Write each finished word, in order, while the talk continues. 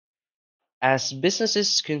As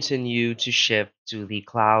businesses continue to shift to the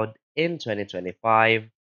cloud in 2025,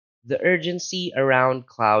 the urgency around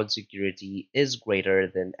cloud security is greater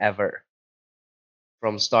than ever.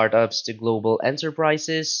 From startups to global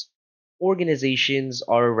enterprises, organizations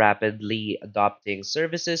are rapidly adopting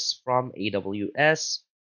services from AWS,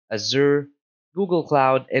 Azure, Google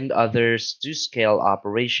Cloud, and others to scale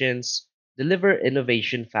operations, deliver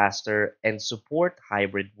innovation faster, and support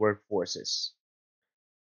hybrid workforces.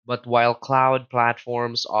 But while cloud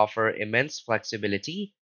platforms offer immense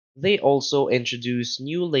flexibility, they also introduce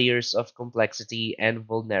new layers of complexity and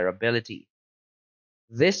vulnerability.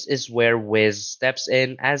 This is where Wiz steps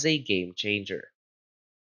in as a game changer.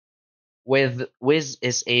 With Wiz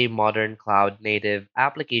is a modern cloud-native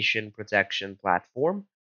application protection platform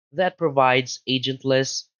that provides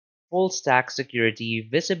agentless, full-stack security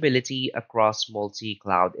visibility across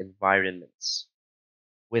multi-cloud environments.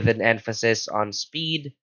 With an emphasis on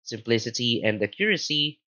speed, simplicity, and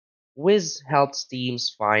accuracy, Wiz helps teams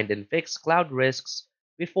find and fix cloud risks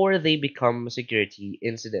before they become security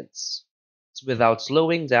incidents, without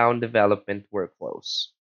slowing down development workflows.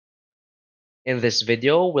 In this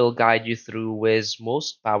video, we'll guide you through Wiz's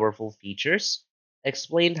most powerful features,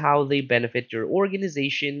 explain how they benefit your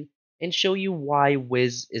organization, and show you why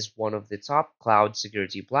Wiz is one of the top cloud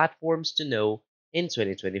security platforms to know in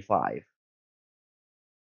 2025.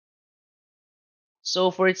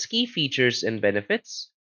 So, for its key features and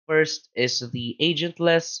benefits, first is the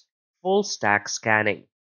agentless full stack scanning.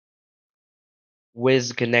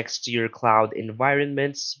 Wiz connects to your cloud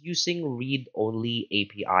environments using read only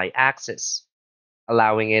API access,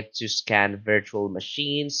 allowing it to scan virtual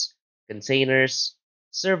machines, containers,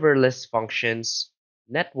 serverless functions,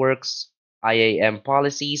 networks, IAM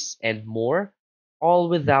policies, and more, all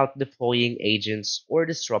without deploying agents or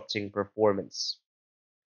disrupting performance.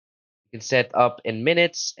 You can set up in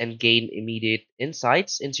minutes and gain immediate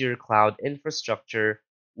insights into your cloud infrastructure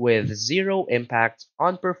with zero impact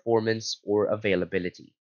on performance or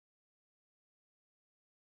availability.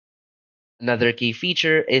 Another key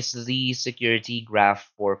feature is the security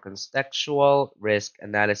graph for contextual risk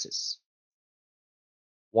analysis.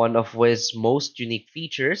 One of Wiz's most unique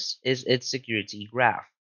features is its security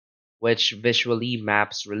graph, which visually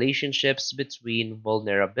maps relationships between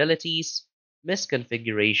vulnerabilities,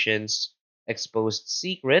 misconfigurations, exposed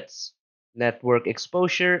secrets, network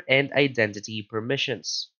exposure, and identity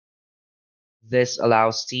permissions. This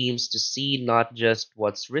allows teams to see not just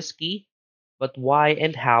what's risky, but why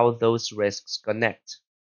and how those risks connect.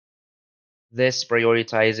 This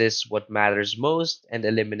prioritizes what matters most and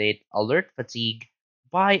eliminate alert fatigue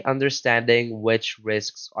by understanding which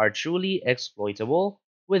risks are truly exploitable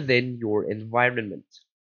within your environment.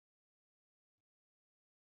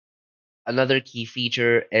 Another key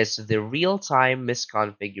feature is the real-time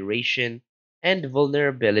misconfiguration and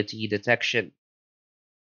vulnerability detection.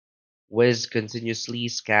 Wiz continuously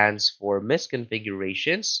scans for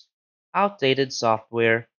misconfigurations, outdated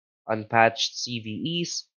software, unpatched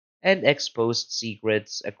CVEs, and exposed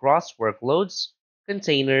secrets across workloads,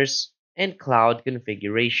 containers, and cloud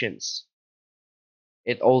configurations.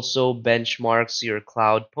 It also benchmarks your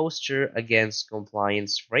cloud posture against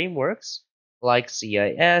compliance frameworks like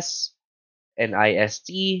CIS,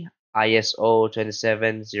 NIST, ISO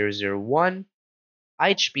 27001,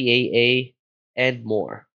 HPAA, and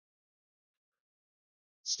more.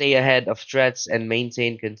 Stay ahead of threats and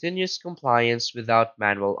maintain continuous compliance without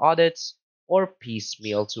manual audits or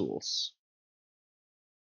piecemeal tools.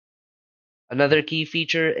 Another key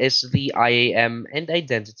feature is the IAM and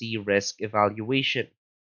identity risk evaluation.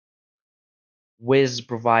 Wiz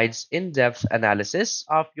provides in-depth analysis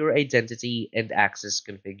of your identity and access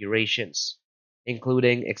configurations,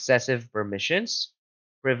 including excessive permissions,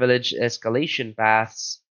 privilege escalation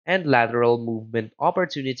paths, and lateral movement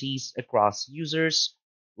opportunities across users,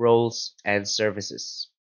 roles, and services.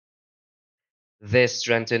 This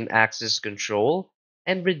strengthens access control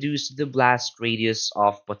and reduces the blast radius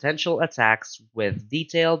of potential attacks with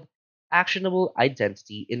detailed, actionable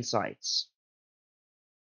identity insights.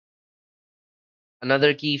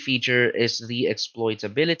 Another key feature is the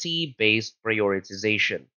exploitability based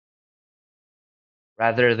prioritization.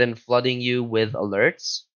 Rather than flooding you with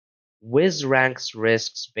alerts, Wiz ranks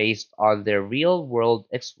risks based on their real world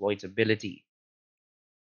exploitability.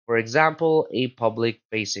 For example, a public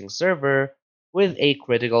facing server with a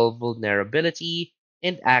critical vulnerability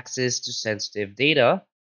and access to sensitive data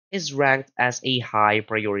is ranked as a high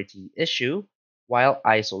priority issue while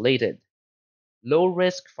isolated. Low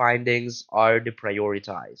risk findings are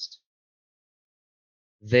deprioritized.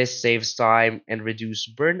 This saves time and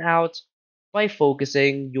reduces burnout by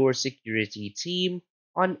focusing your security team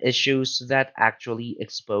on issues that actually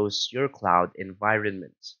expose your cloud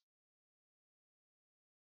environment.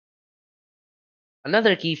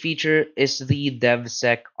 Another key feature is the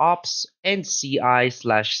DevSecOps and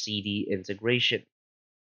CI/CD integration.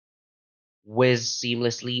 Wiz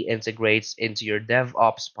seamlessly integrates into your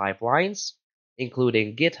DevOps pipelines,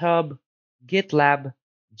 including GitHub, GitLab,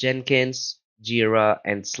 Jenkins, Jira,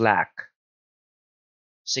 and Slack.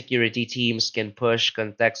 Security teams can push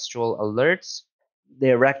contextual alerts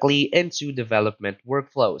directly into development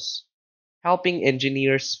workflows, helping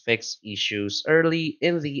engineers fix issues early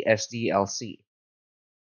in the SDLC.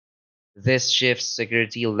 This shifts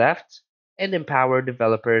security left and empower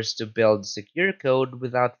developers to build secure code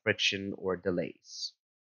without friction or delays.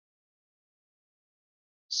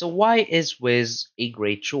 So why is Wiz a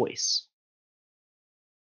great choice?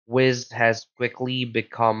 Wiz has quickly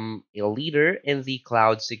become a leader in the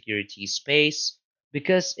cloud security space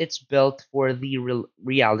because it's built for the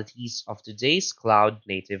realities of today's cloud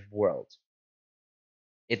native world.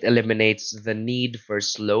 It eliminates the need for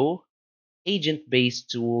slow, agent based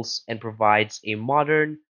tools and provides a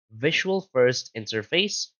modern, visual first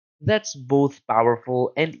interface that's both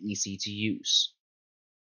powerful and easy to use.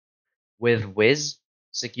 With Wiz,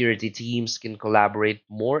 security teams can collaborate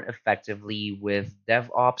more effectively with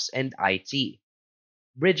DevOps and IT,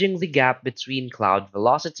 bridging the gap between cloud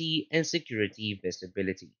velocity and security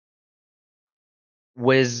visibility.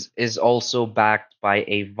 Wiz is also backed by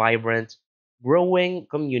a vibrant, growing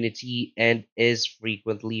community and is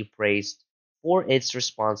frequently praised for its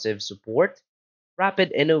responsive support,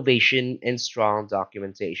 rapid innovation, and strong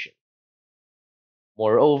documentation.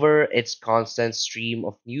 Moreover, its constant stream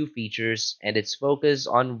of new features and its focus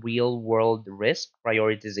on real-world risk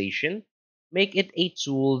prioritization make it a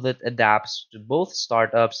tool that adapts to both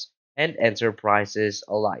startups and enterprises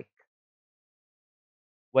alike.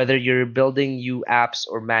 Whether you're building new apps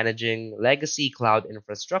or managing legacy cloud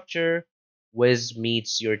infrastructure, Wiz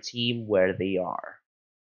meets your team where they are.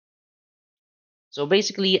 So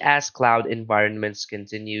basically, as cloud environments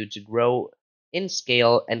continue to grow in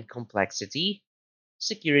scale and complexity,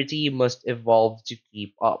 security must evolve to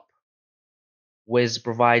keep up. Wiz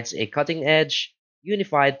provides a cutting edge,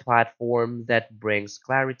 unified platform that brings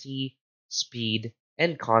clarity, speed,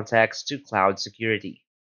 and context to cloud security.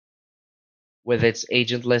 With its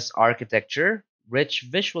agentless architecture, rich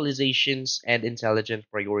visualizations, and intelligent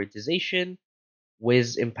prioritization,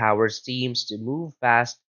 Wiz empowers teams to move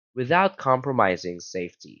fast without compromising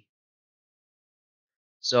safety.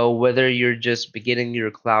 So, whether you're just beginning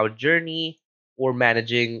your cloud journey or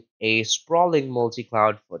managing a sprawling multi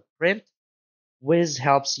cloud footprint, Wiz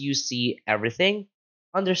helps you see everything,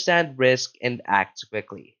 understand risk, and act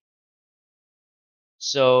quickly.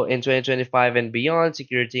 So in 2025 and beyond,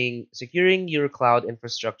 securing your cloud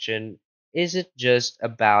infrastructure isn't just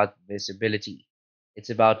about visibility. It's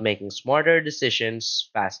about making smarter decisions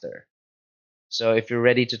faster. So if you're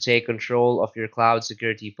ready to take control of your cloud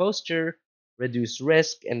security posture, reduce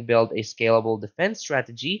risk, and build a scalable defense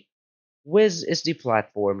strategy, Wiz is the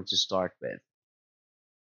platform to start with.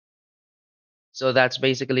 So that's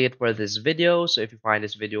basically it for this video. So if you find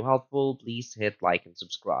this video helpful, please hit like and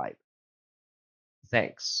subscribe.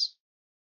 Thanks.